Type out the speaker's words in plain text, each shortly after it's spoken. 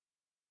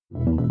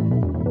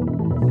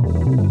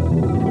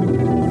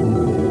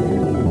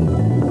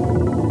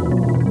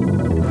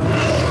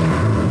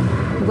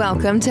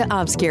Welcome to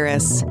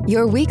Obscurus,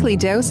 your weekly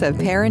dose of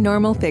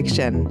paranormal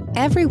fiction.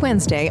 Every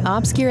Wednesday,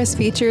 Obscurus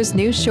features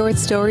new short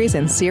stories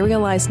and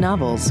serialized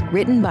novels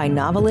written by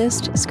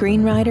novelist,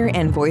 screenwriter,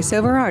 and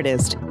voiceover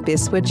artist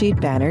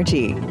Biswajit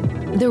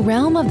Banerjee. The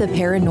realm of the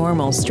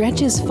paranormal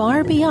stretches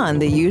far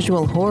beyond the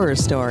usual horror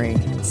story.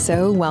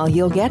 So while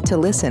you'll get to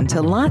listen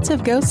to lots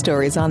of ghost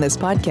stories on this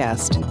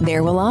podcast,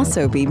 there will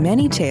also be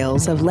many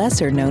tales of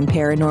lesser-known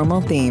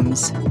paranormal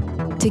themes.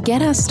 To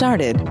get us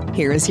started,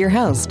 here is your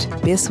host,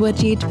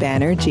 Biswajit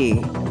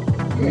Banerjee.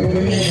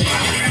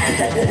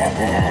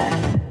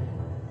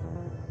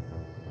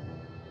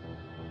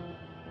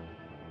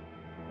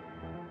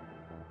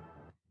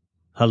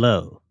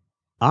 Hello,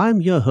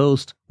 I'm your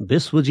host,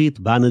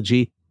 Biswajit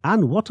Banerjee,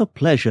 and what a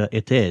pleasure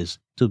it is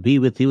to be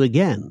with you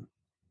again.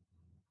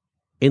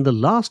 In the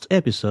last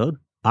episode,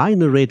 I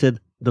narrated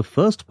the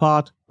first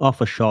part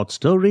of a short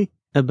story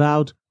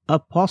about a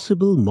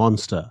possible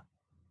monster.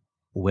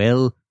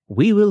 Well,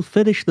 we will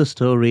finish the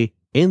story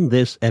in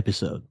this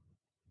episode.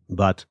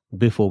 But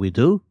before we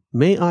do,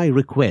 may I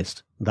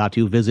request that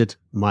you visit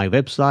my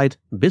website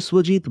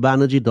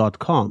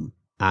biswajitbanerjee.com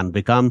and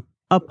become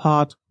a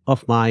part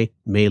of my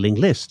mailing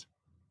list.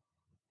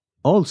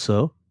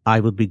 Also, I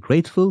would be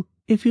grateful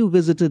if you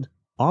visited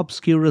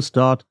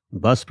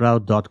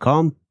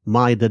obscurus.buzzsprout.com,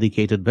 my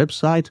dedicated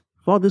website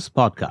for this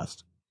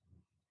podcast.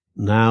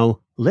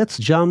 Now, let's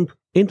jump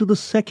into the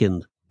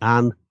second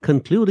and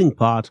concluding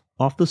part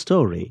of the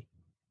story.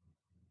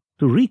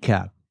 To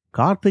recap,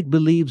 Karthik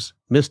believes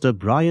Mr.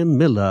 Brian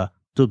Miller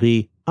to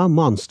be a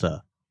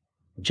monster.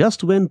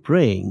 Just when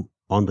preying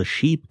on the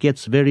sheep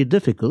gets very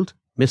difficult,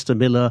 Mr.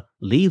 Miller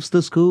leaves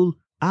the school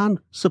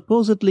and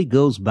supposedly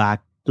goes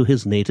back to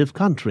his native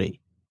country.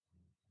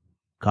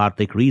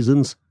 Karthik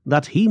reasons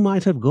that he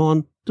might have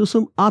gone to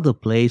some other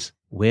place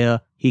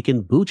where he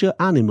can butcher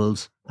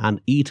animals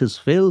and eat his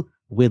fill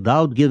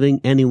without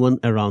giving anyone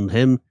around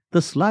him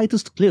the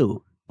slightest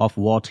clue of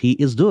what he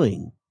is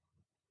doing.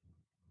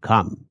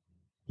 Come,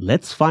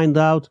 let's find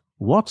out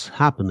what's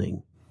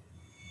happening.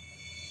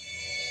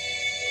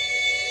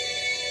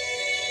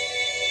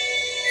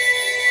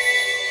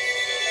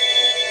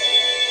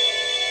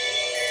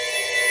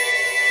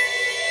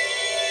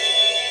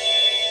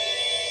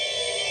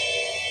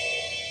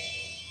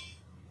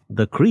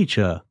 The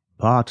Creature,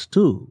 Part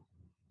 2,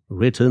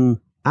 written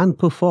and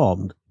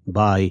performed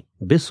by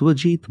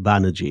Biswajit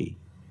Banerjee.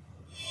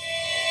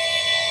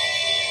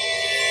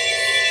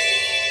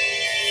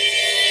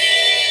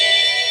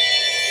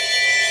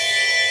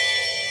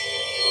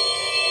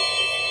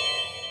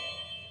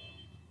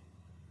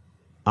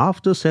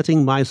 After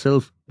setting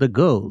myself the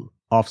goal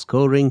of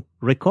scoring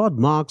record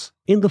marks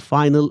in the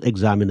final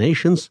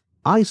examinations,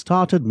 I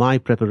started my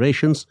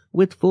preparations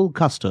with full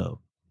gusto.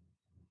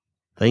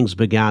 Things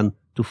began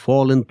to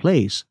fall in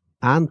place,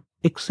 and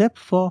except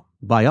for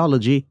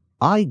biology,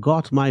 I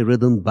got my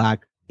rhythm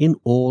back in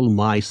all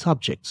my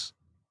subjects.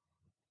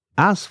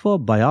 As for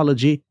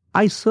biology,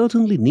 I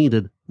certainly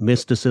needed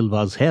Mr.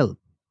 Silva's help.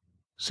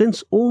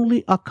 Since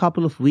only a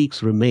couple of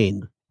weeks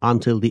remained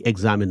until the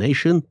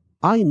examination,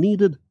 I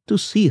needed to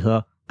see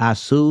her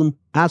as soon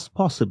as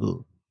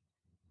possible.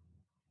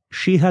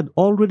 She had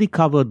already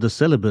covered the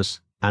syllabus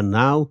and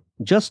now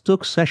just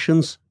took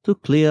sessions to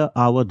clear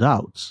our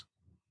doubts.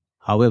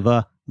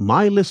 However,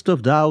 my list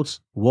of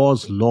doubts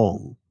was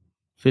long,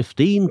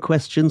 15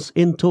 questions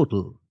in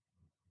total.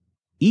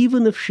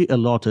 Even if she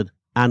allotted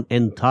an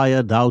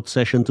entire doubt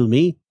session to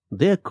me,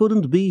 there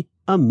couldn't be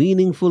a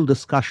meaningful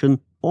discussion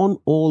on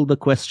all the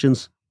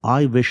questions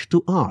I wished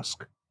to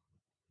ask.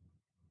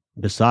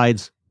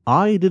 Besides,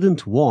 I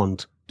didn't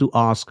want to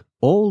ask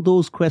all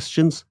those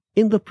questions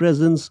in the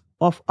presence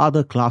of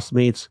other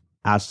classmates,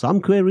 as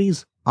some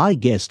queries, I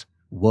guessed,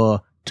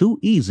 were too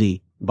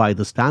easy by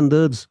the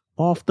standards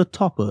of the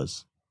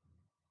toppers.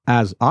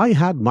 As I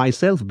had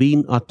myself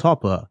been a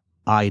topper,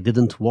 I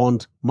didn't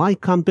want my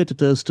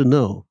competitors to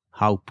know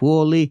how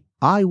poorly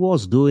I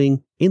was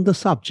doing in the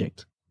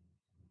subject.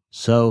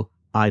 So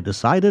I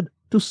decided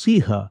to see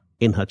her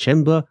in her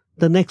chamber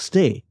the next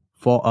day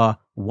for a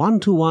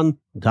one-to-one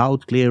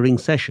doubt-clearing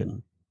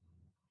session.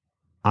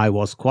 I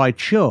was quite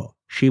sure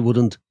she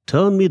wouldn't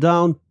turn me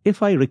down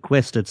if I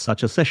requested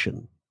such a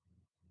session.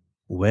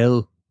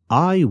 Well,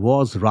 I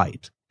was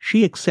right.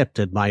 She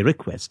accepted my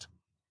request.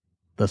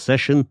 The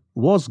session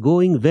was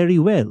going very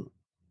well.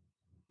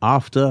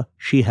 After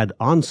she had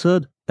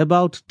answered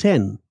about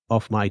 10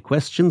 of my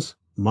questions,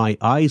 my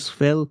eyes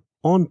fell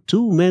on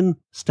two men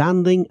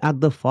standing at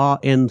the far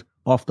end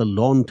of the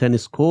lawn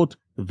tennis court,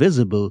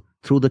 visible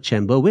through the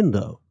chamber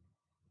window.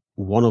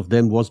 One of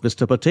them was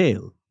Mr.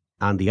 Patel,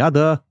 and the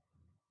other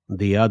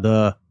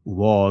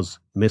was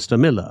Mr.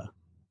 Miller.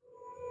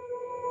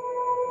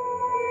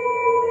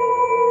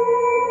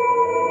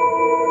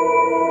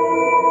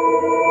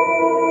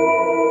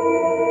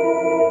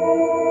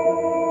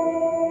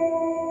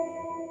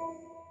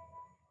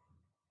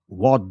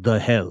 What the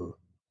hell?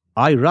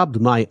 I rubbed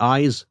my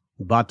eyes,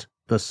 but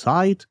the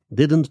sight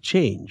didn't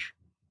change.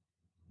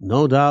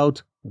 No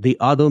doubt the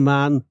other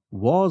man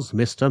was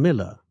Mr.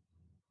 Miller.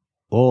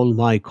 All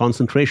my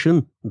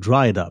concentration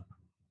dried up.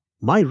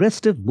 My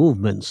restive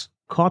movements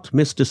caught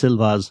Miss De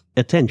Silva's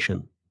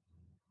attention.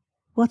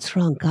 "What's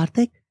wrong,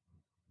 Karthik?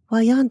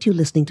 Why aren't you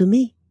listening to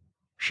me?"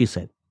 she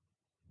said.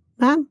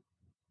 "Ma'am,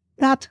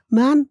 that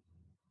man."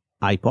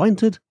 I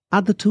pointed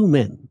at the two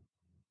men.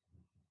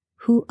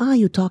 "Who are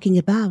you talking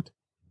about?"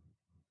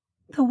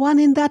 "The one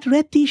in that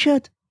red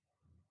t-shirt."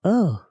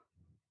 "Oh,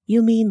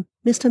 you mean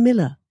Mr.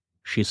 Miller,"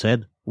 she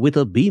said with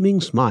a beaming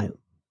smile.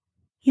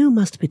 "You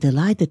must be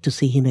delighted to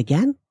see him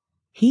again.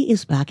 He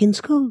is back in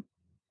school."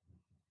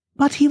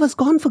 "But he was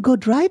gone for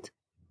good, right?"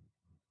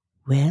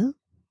 "Well,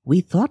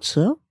 we thought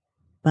so,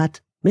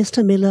 but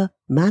Mr. Miller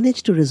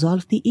managed to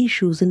resolve the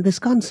issues in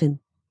Wisconsin.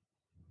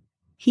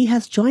 He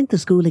has joined the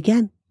school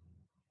again.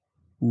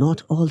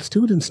 Not all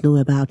students know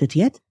about it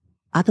yet,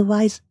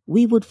 otherwise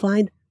we would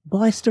find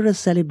boisterous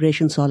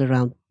celebrations all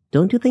around.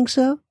 Don't you think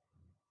so?"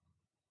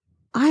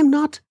 "I'm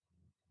not."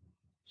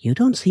 "You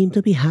don't seem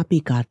to be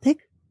happy, Karthik.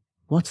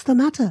 What's the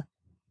matter?"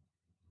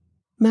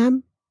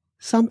 "Ma'am,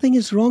 something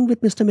is wrong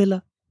with Mr.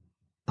 Miller,"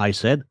 I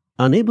said,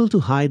 unable to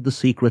hide the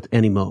secret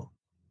anymore.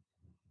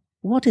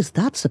 "What is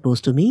that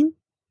supposed to mean?"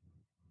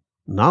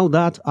 Now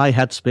that I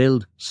had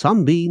spilled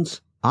some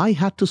beans, I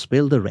had to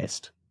spill the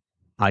rest.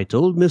 I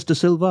told Miss De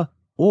Silva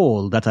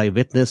all that I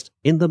witnessed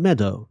in the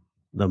meadow,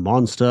 the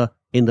monster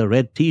in the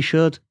red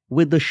t-shirt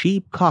with the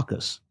sheep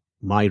carcass,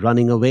 my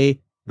running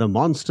away, the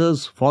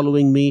monsters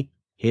following me,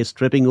 his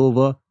tripping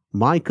over,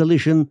 my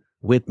collision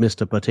with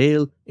Mr.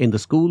 Patel in the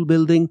school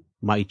building,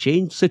 my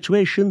changed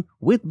situation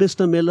with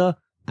Mr. Miller,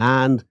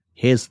 and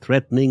his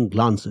threatening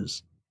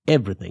glances.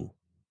 Everything.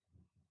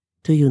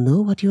 "Do you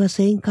know what you are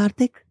saying,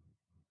 Karthik?"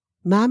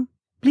 "Ma'am,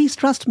 please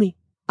trust me.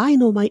 I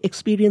know my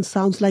experience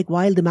sounds like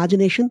wild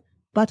imagination,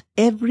 but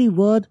every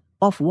word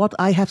of what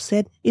I have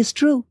said is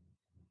true."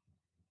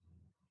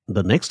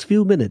 The next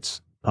few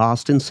minutes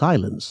passed in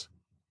silence.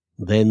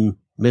 Then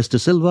Miss De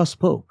Silva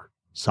spoke,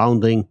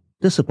 sounding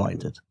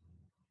disappointed.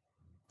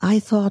 "I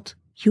thought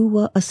you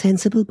were a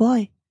sensible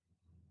boy."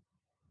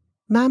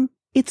 "Ma'am,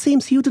 it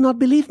seems you do not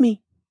believe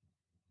me."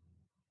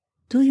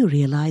 "Do you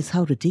realize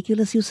how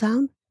ridiculous you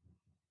sound?"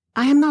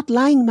 "I am not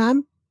lying,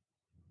 ma'am."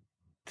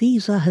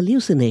 "These are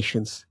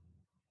hallucinations,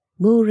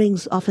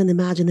 moorings of an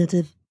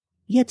imaginative,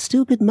 yet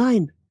stupid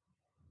mind."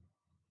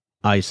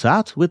 I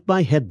sat with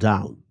my head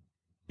down.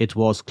 It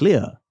was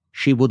clear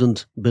she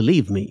wouldn't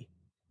believe me.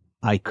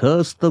 I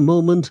cursed the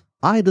moment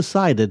I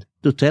decided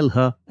to tell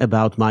her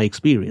about my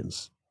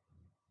experience.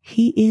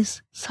 "He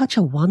is such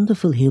a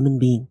wonderful human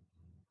being,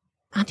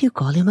 and you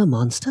call him a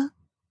monster?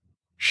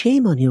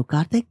 Shame on you,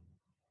 Karthik."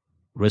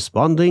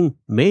 Responding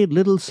made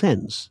little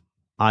sense.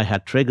 I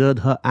had triggered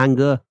her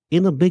anger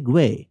in a big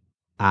way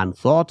and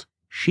thought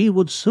she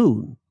would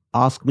soon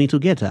ask me to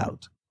get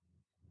out.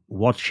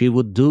 What she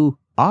would do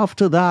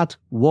after that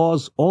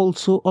was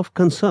also of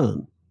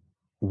concern.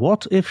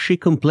 What if she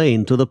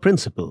complained to the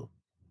principal?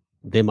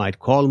 They might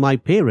call my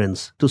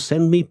parents to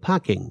send me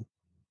packing,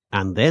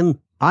 and then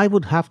I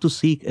would have to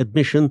seek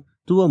admission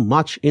to a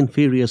much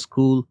inferior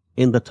school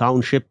in the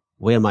township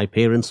where my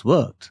parents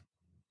worked.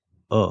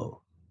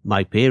 Oh,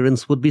 my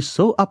parents would be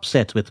so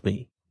upset with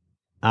me.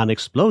 An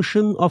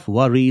explosion of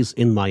worries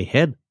in my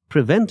head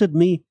prevented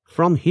me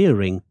from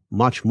hearing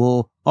much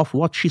more of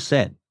what she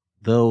said,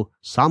 though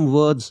some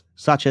words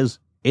such as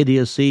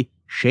idiocy,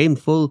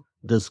 shameful,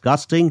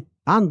 disgusting,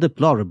 and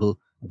deplorable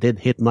did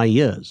hit my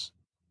ears.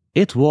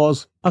 It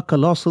was a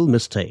colossal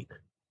mistake.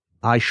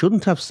 I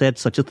shouldn't have said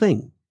such a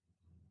thing.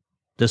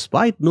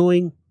 Despite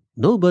knowing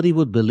nobody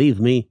would believe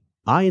me,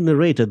 I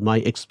narrated my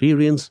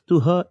experience to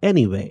her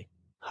anyway.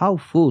 How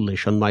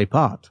foolish on my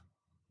part.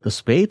 The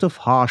spate of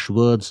harsh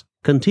words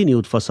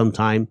continued for some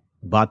time,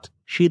 but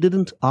she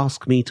didn't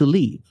ask me to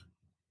leave.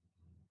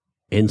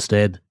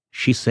 Instead,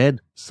 she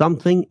said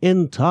something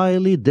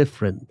entirely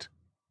different,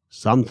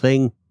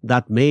 something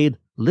that made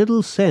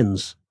little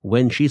sense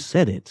when she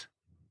said it.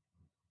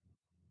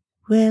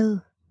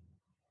 "Well,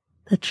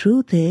 the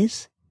truth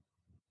is,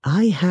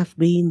 I have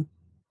been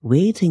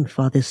waiting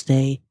for this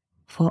day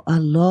for a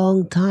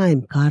long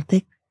time,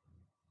 Karthik."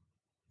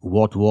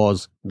 What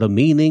was the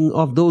meaning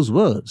of those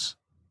words?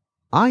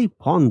 I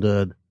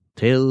pondered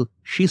till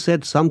she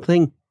said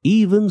something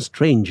even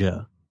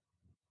stranger.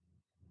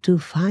 "To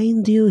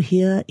find you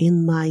here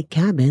in my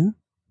cabin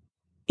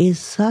is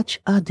such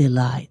a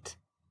delight."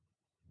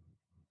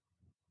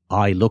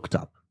 I looked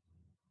up.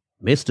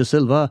 Miss De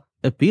Silva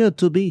appeared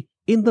to be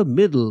in the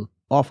middle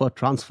of a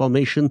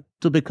transformation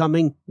to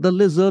becoming the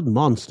lizard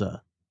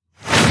monster.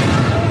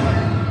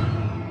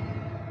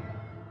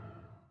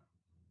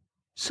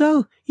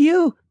 "So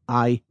you—"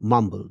 I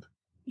mumbled.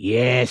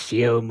 "Yes,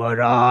 you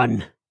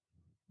moron.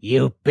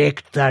 You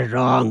picked the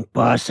wrong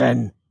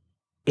person.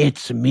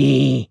 It's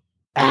me,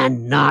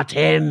 and not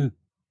him."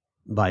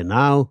 By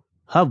now,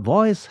 her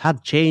voice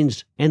had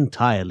changed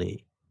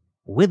entirely.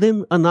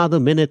 Within another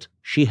minute,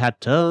 she had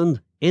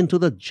turned into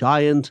the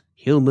giant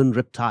human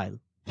reptile.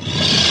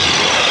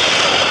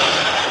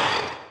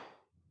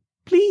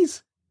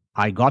 "Please!"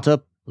 I got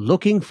up,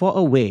 looking for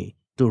a way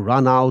to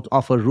run out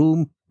of her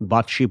room,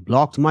 but she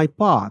blocked my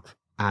path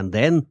and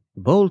then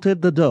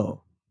bolted the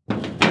door.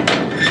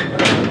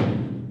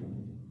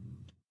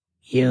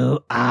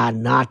 You are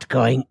not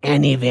going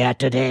anywhere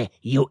today,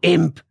 you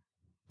imp.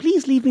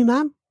 Please leave me,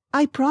 ma'am.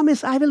 I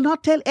promise I will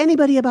not tell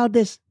anybody about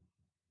this.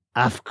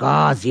 Of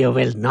course you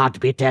will not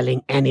be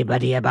telling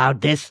anybody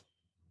about this,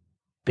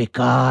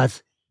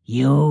 because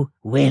you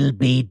will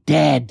be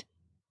dead.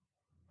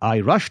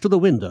 I rushed to the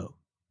window.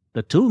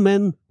 The two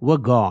men were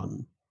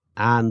gone,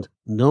 and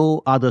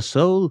no other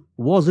soul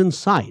was in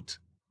sight.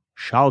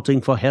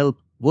 Shouting for help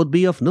would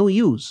be of no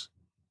use.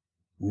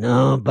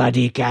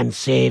 Nobody can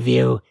save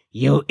you,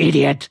 you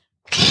idiot.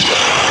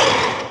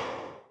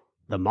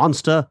 The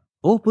monster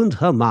opened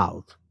her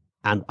mouth,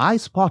 and I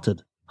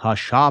spotted her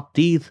sharp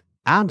teeth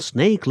and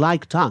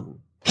snake-like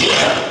tongue.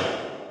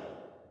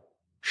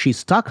 She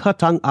stuck her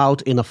tongue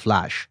out in a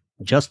flash,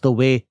 just the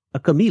way a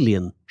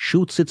chameleon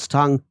shoots its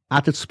tongue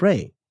at its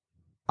prey.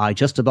 I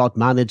just about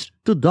managed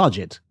to dodge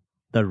it.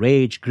 The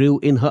rage grew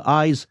in her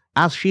eyes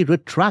as she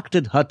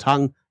retracted her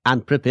tongue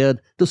and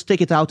prepared to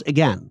stick it out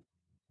again.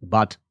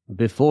 But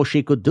before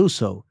she could do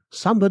so,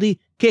 somebody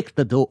kicked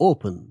the door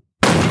open.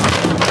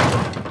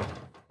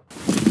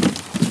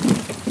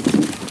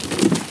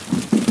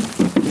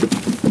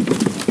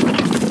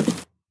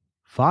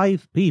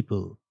 Five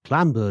people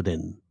clambered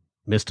in.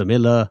 Mr.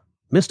 Miller,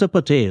 Mr.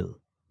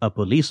 Patel, a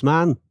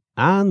policeman,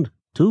 and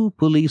two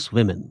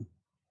policewomen.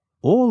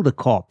 All the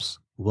cops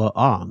were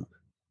armed.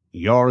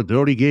 Your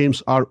dirty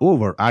games are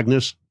over,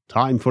 Agnes.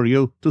 Time for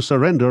you to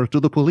surrender to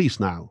the police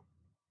now.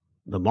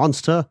 The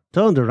monster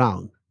turned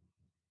around.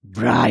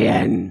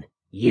 Brian,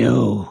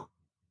 you.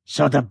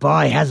 So the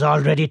boy has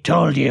already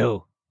told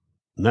you.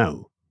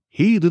 No,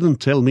 he didn't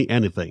tell me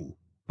anything,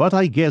 but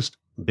I guessed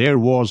there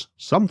was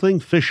something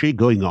fishy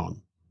going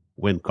on.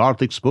 When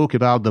Karthik spoke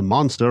about the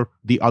monster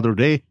the other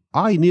day,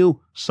 I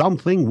knew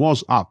something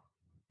was up.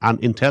 An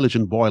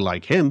intelligent boy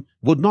like him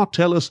would not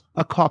tell us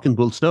a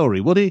cock-and-bull story,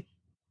 would he?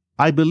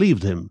 I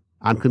believed him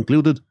and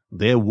concluded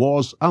there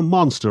was a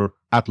monster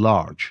at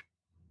large.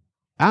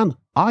 And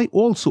I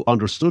also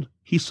understood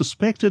he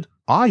suspected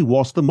I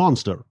was the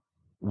monster.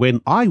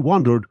 When I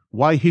wondered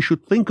why he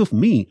should think of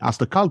me as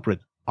the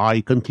culprit,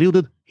 I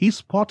concluded he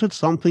spotted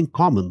something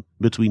common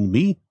between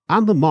me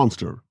and the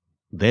monster.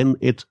 Then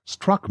it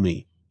struck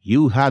me.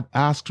 You had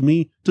asked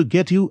me to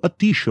get you a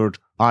t-shirt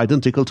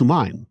identical to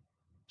mine.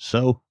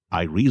 So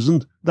I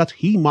reasoned that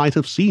he might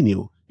have seen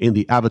you in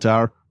the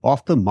avatar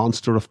of the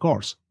monster, of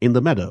course, in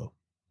the meadow.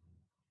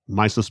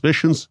 My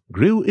suspicions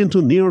grew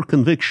into near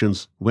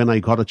convictions when I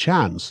got a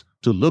chance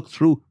to look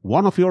through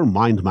one of your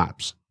mind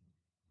maps.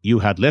 You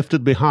had left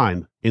it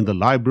behind in the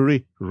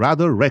library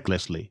rather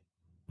recklessly.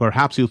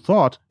 Perhaps you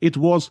thought it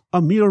was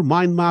a mere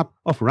mind map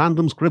of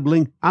random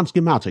scribbling and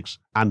schematics,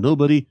 and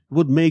nobody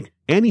would make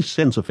any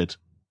sense of it.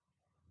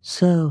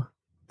 So,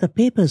 the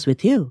paper's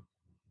with you.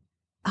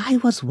 I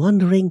was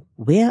wondering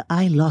where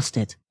I lost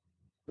it,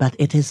 but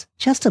it is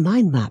just a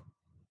mind map.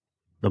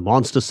 The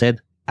monster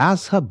said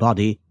as her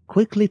body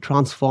quickly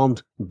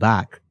transformed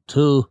back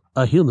to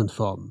a human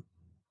form.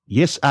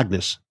 Yes,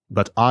 Agnes,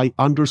 but I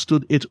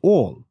understood it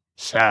all.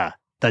 Sir,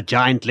 the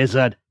giant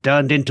lizard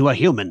turned into a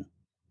human,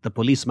 the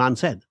policeman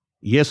said.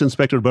 Yes,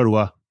 Inspector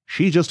Barua,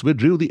 she just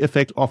withdrew the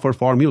effect of her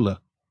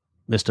formula,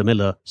 Mr.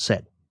 Miller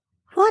said.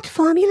 What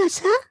formula,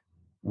 sir?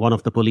 One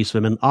of the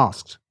policewomen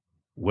asked.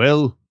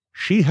 Well,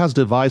 she has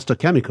devised a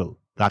chemical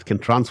that can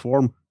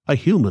transform a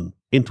human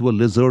into a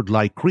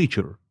lizard-like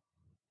creature.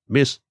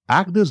 Miss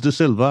Agnes de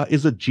Silva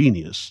is a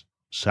genius.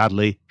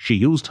 Sadly, she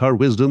used her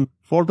wisdom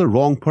for the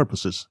wrong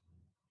purposes,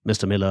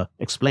 Mr. Miller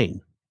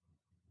explained.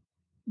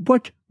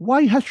 But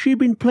why has she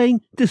been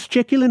playing this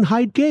Jekyll and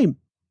Hyde game?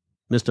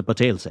 Mr.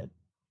 Patel said.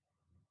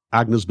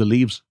 Agnes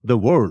believes the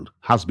world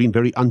has been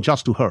very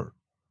unjust to her.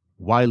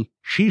 While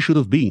she should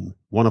have been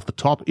one of the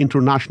top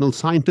international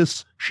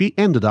scientists, she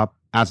ended up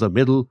as a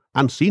middle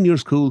and senior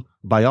school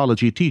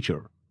biology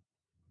teacher.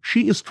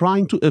 She is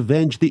trying to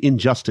avenge the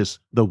injustice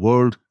the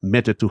world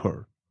meted to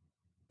her.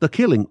 The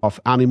killing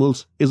of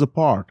animals is a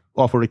part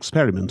of her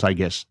experiment, I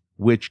guess,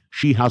 which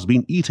she has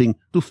been eating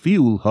to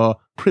fuel her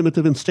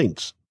primitive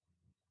instincts.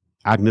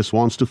 Agnes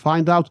wants to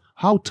find out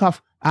how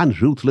tough and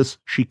ruthless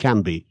she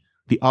can be,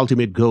 the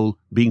ultimate goal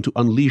being to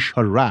unleash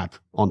her wrath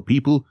on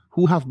people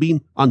who have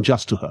been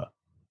unjust to her.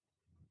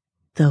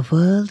 The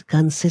world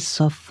consists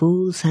of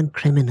fools and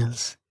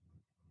criminals.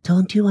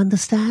 Don't you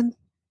understand?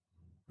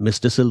 Miss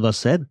De Silva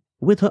said,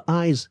 with her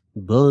eyes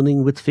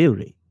burning with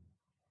fury.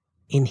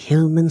 In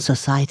human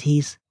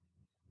societies,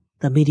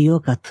 the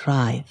mediocre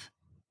thrive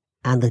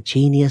and the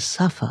genius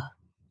suffer.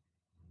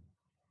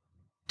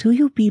 Do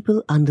you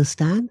people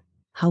understand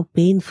how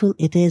painful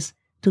it is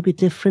to be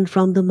different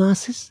from the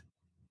masses?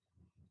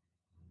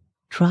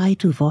 Try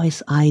to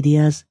voice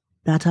ideas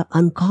that are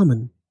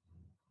uncommon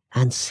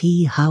and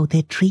see how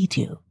they treat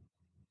you.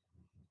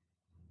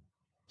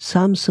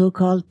 Some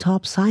so-called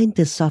top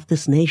scientists of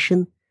this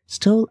nation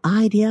stole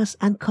ideas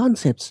and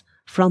concepts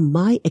from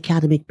my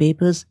academic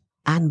papers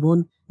and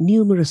won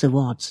numerous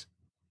awards.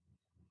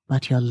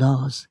 But your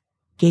laws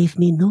gave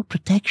me no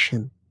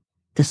protection,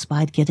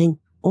 despite getting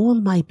all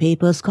my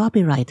papers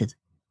copyrighted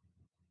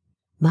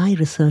My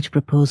research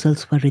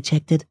proposals were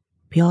rejected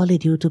purely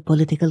due to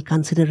political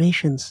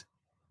considerations.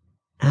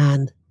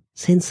 And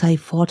since I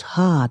fought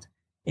hard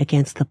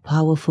against the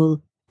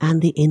powerful and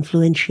the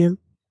influential,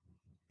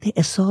 they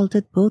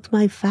assaulted both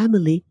my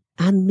family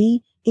and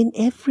me in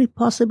every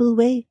possible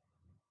way.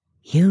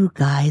 You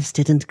guys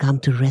didn't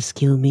come to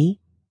rescue me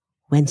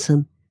when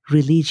some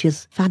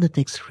religious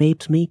fanatics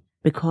raped me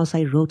because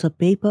I wrote a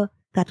paper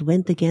that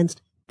went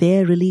against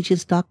their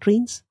religious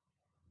doctrines.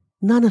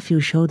 None of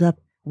you showed up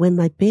when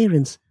my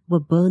parents were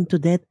burned to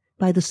death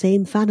by the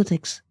same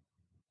fanatics.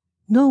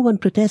 No one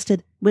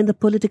protested when the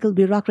political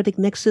bureaucratic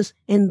nexus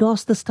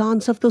endorsed the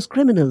stance of those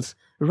criminals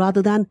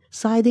rather than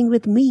siding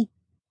with me,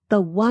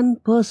 the one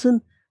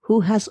person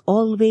who has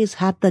always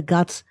had the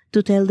guts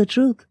to tell the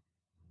truth.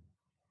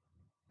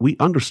 We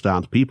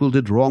understand people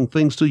did wrong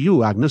things to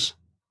you, Agnes.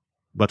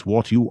 But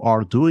what you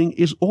are doing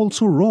is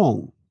also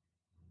wrong,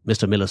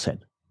 Mr. Miller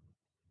said.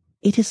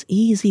 It is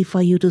easy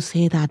for you to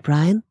say that,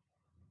 Brian,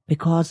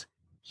 because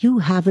you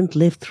haven't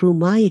lived through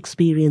my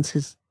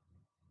experiences.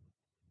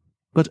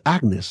 But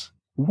Agnes,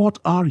 what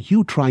are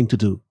you trying to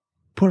do?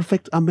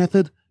 Perfect a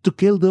method to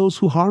kill those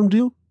who harmed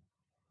you?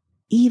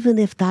 Even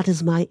if that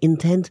is my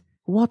intent,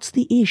 what's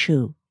the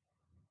issue?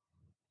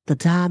 The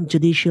damn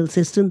judicial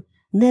system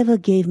never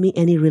gave me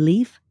any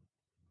relief,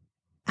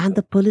 and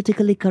the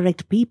politically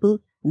correct people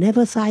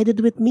never sided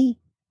with me.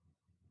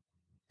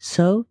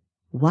 So,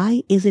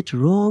 why is it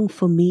wrong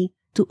for me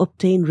to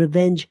obtain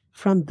revenge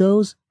from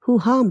those who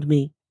harmed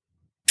me?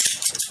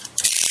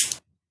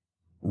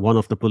 One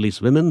of the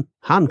policewomen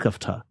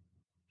handcuffed her.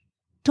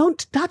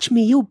 Don't touch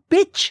me, you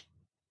bitch!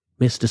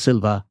 Miss De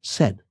Silva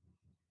said.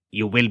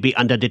 You will be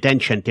under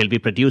detention till we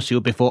produce you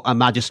before a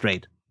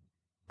magistrate,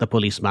 the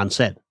policeman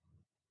said.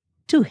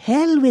 To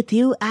hell with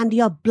you and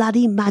your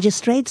bloody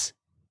magistrates!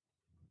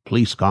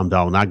 Please calm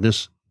down,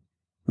 Agnes,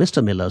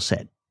 Mr. Miller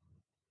said.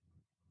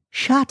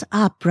 Shut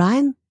up,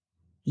 Brian.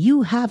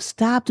 You have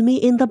stabbed me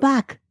in the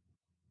back.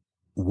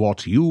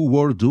 What you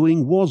were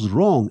doing was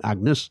wrong,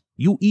 Agnes.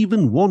 You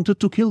even wanted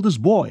to kill this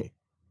boy.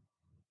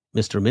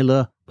 Mr.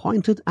 Miller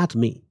pointed at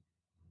me.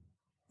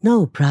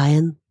 No,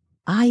 Brian,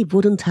 I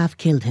wouldn't have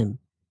killed him.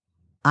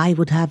 I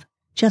would have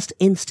just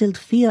instilled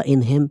fear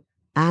in him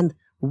and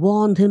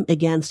warned him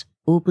against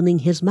opening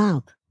his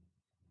mouth.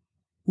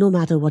 No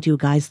matter what you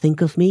guys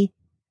think of me,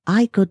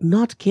 I could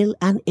not kill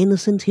an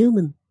innocent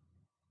human.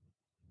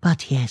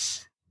 But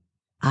yes,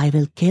 I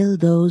will kill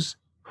those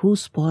who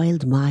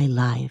spoiled my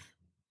life.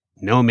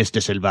 No,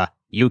 Mr. Silva,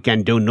 you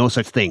can do no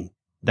such thing.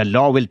 The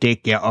law will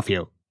take care of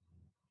you,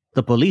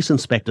 the police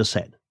inspector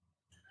said.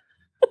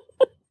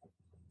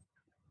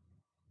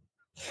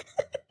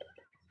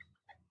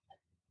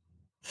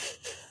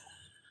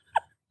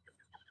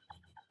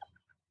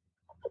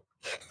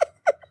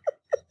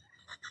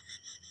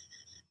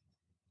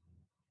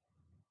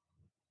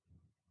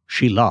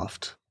 She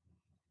laughed.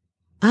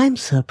 I'm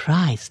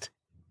surprised.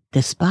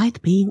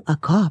 Despite being a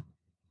cop,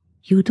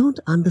 you don't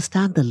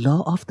understand the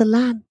law of the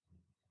land.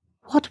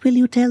 What will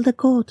you tell the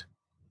court?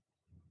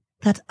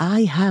 That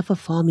I have a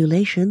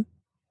formulation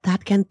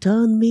that can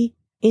turn me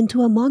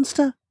into a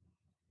monster?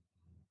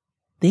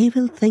 They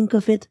will think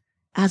of it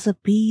as a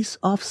piece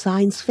of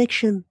science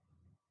fiction.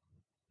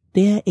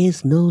 There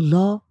is no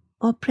law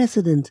or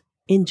precedent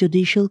in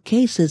judicial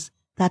cases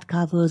that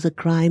covers a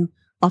crime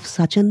of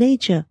such a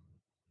nature.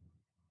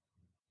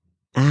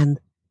 And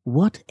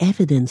what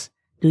evidence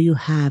do you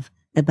have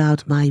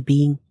about my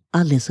being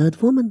a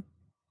lizard woman?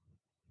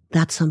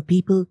 That some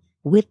people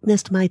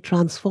witnessed my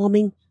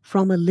transforming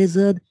from a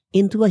lizard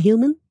into a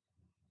human?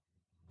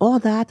 Or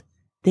that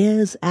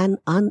there's an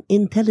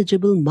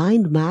unintelligible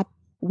mind map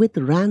with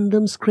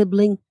random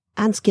scribbling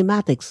and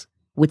schematics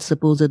which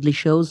supposedly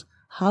shows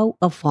how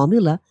a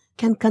formula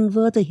can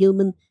convert a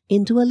human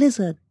into a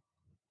lizard?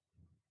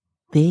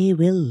 They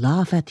will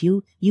laugh at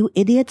you, you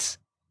idiots.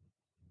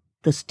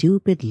 The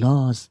stupid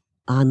laws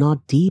are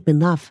not deep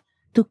enough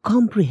to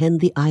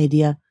comprehend the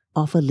idea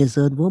of a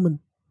lizard woman.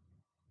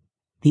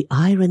 The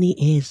irony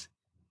is,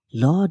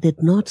 law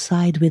did not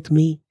side with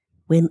me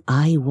when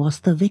I was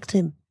the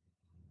victim.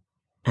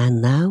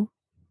 And now,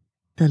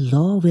 the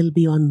law will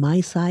be on my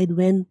side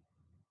when...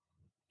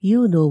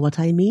 You know what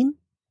I mean?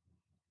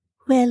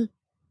 Well,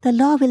 the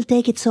law will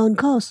take its own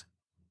course,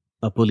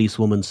 a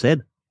policewoman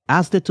said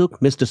as they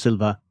took Mr.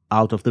 Silva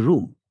out of the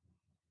room.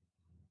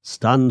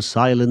 Stunned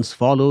silence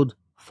followed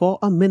for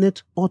a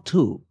minute or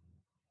two.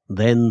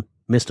 Then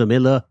Mr.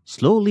 Miller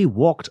slowly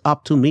walked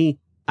up to me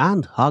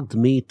and hugged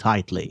me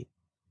tightly.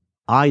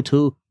 I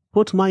too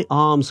put my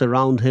arms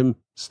around him,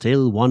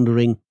 still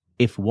wondering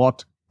if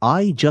what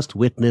I just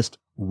witnessed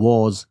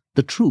was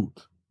the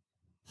truth.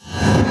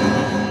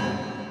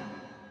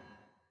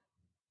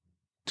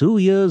 2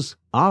 years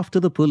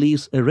after the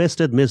police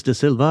arrested Miss De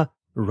Silva,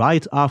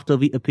 right after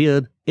we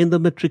appeared in the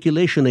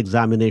matriculation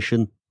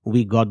examination,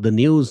 we got the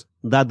news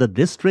that the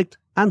district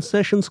and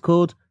sessions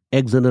court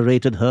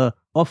exonerated her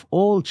of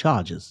all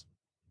charges.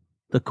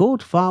 The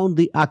court found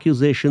the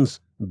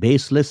accusations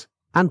baseless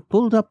and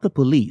pulled up the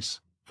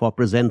police for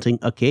presenting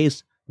a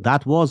case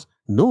that was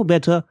no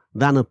better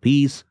than a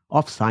piece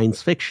of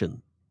science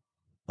fiction.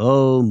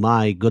 Oh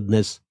my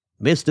goodness,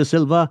 Miss De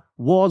Silva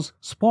was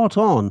spot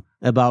on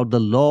about the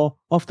law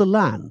of the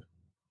land.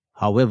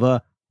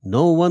 However,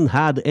 no one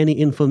had any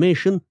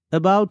information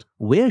about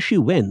where she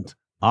went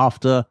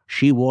after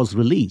she was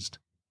released.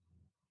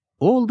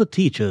 All the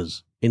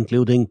teachers,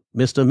 including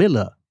Mr.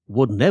 Miller,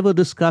 would never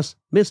discuss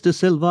Miss De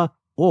Silva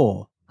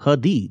or her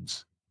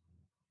deeds.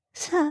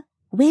 Sir,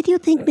 where do you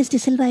think Miss De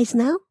Silva is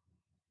now?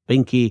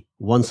 Pinky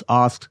once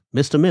asked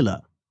Mr.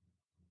 Miller.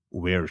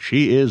 Where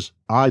she is,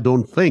 I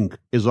don't think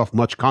is of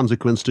much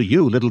consequence to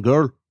you, little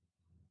girl.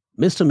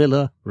 Mr.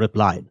 Miller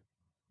replied.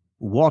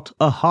 What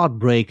a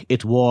heartbreak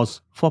it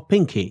was for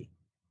Pinky.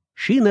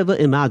 She never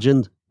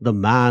imagined the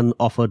man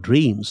of her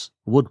dreams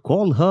would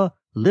call her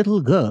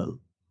little girl.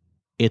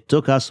 It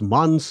took us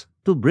months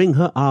to bring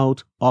her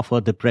out of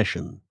her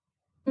depression.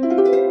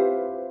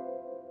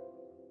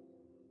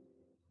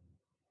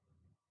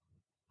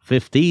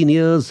 "15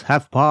 years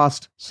have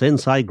passed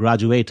since I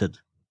graduated.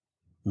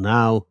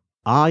 Now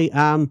I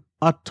am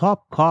a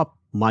top cop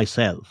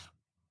myself.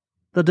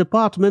 The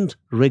department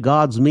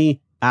regards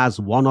me as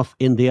one of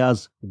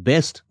India's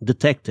best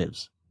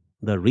detectives.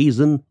 The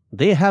reason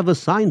they have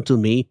assigned to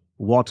me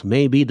what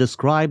may be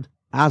described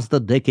as the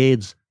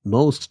decade's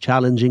most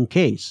challenging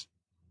case.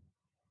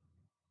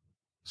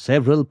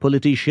 Several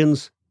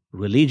politicians,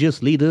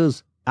 religious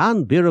leaders,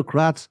 and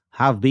bureaucrats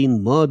have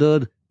been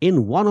murdered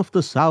in one of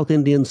the South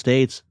Indian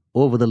states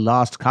over the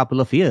last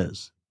couple of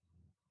years.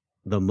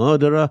 The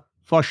murderer,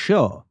 for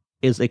sure,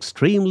 is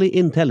extremely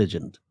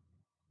intelligent.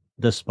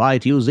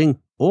 Despite using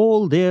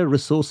all their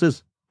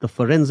resources, the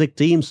forensic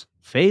teams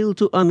failed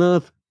to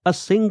unearth a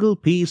single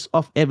piece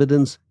of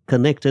evidence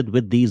connected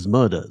with these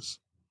murders.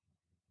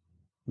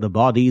 The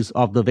bodies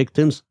of the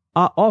victims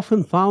are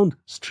often found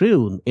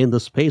strewn in the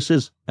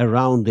spaces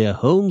around their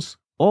homes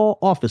or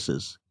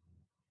offices.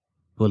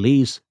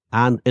 Police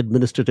and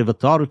administrative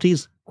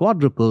authorities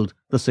quadrupled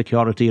the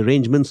security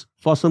arrangements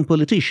for some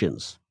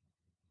politicians.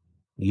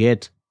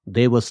 Yet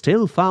they were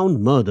still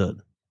found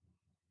murdered.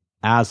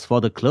 As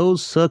for the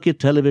closed-circuit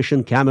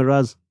television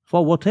cameras,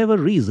 for whatever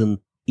reason,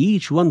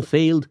 each one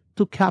failed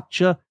to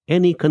capture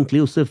any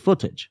conclusive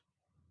footage.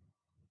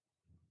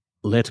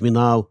 Let me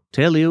now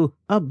tell you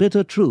a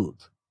bitter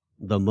truth.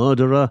 The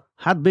murderer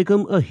had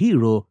become a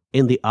hero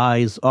in the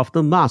eyes of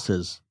the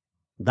masses.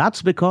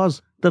 That's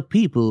because the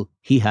people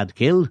he had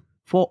killed,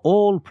 for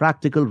all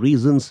practical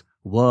reasons,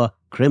 were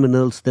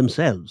criminals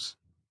themselves.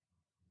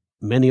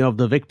 Many of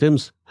the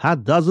victims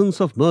had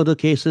dozens of murder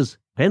cases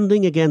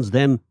pending against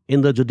them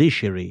in the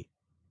judiciary.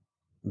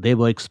 They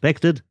were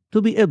expected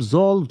to be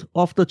absolved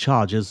of the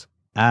charges,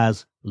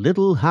 as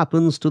little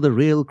happens to the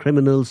real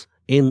criminals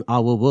in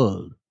our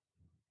world.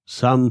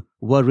 Some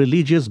were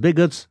religious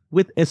bigots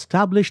with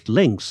established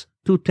links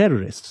to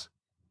terrorists,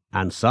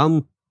 and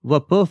some were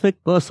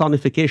perfect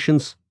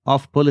personifications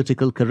of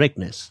political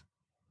correctness.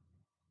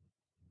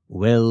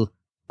 Well,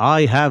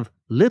 I have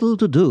little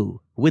to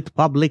do with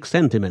public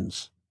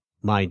sentiments.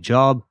 My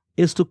job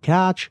is to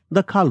catch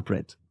the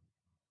culprit.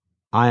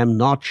 I am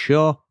not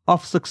sure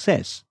of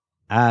success,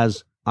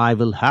 as I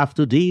will have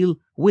to deal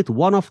with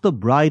one of the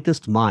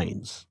brightest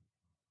minds.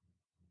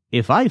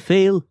 If I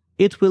fail,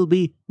 it will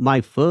be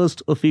my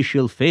first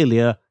official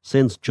failure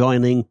since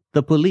joining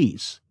the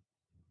police.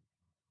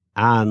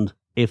 And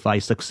if I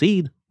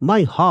succeed,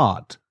 my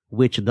heart,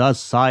 which does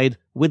side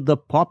with the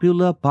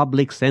popular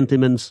public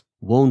sentiments,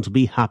 won't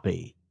be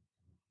happy.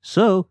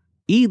 So,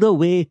 either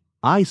way,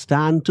 I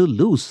stand to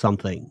lose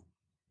something.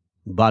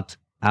 But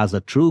as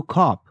a true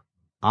cop,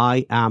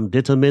 I am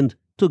determined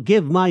to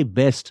give my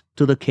best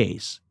to the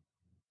case.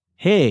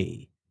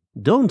 Hey,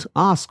 don't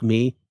ask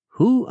me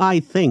who I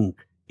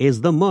think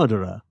is the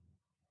murderer.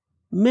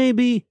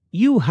 Maybe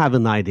you have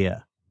an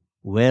idea.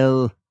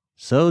 Well,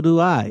 so do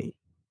I.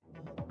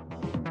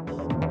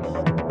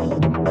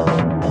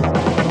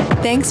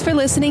 Thanks for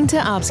listening to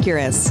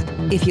Obscurus.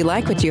 If you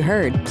like what you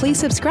heard, please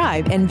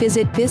subscribe and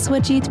visit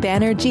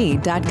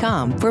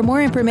biswajitbanerjee.com for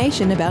more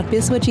information about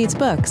Biswajit's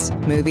books,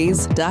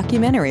 movies,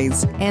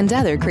 documentaries, and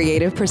other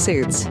creative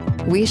pursuits.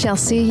 We shall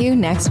see you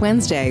next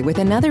Wednesday with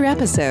another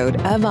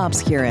episode of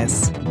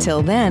Obscurus.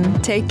 Till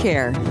then, take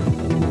care.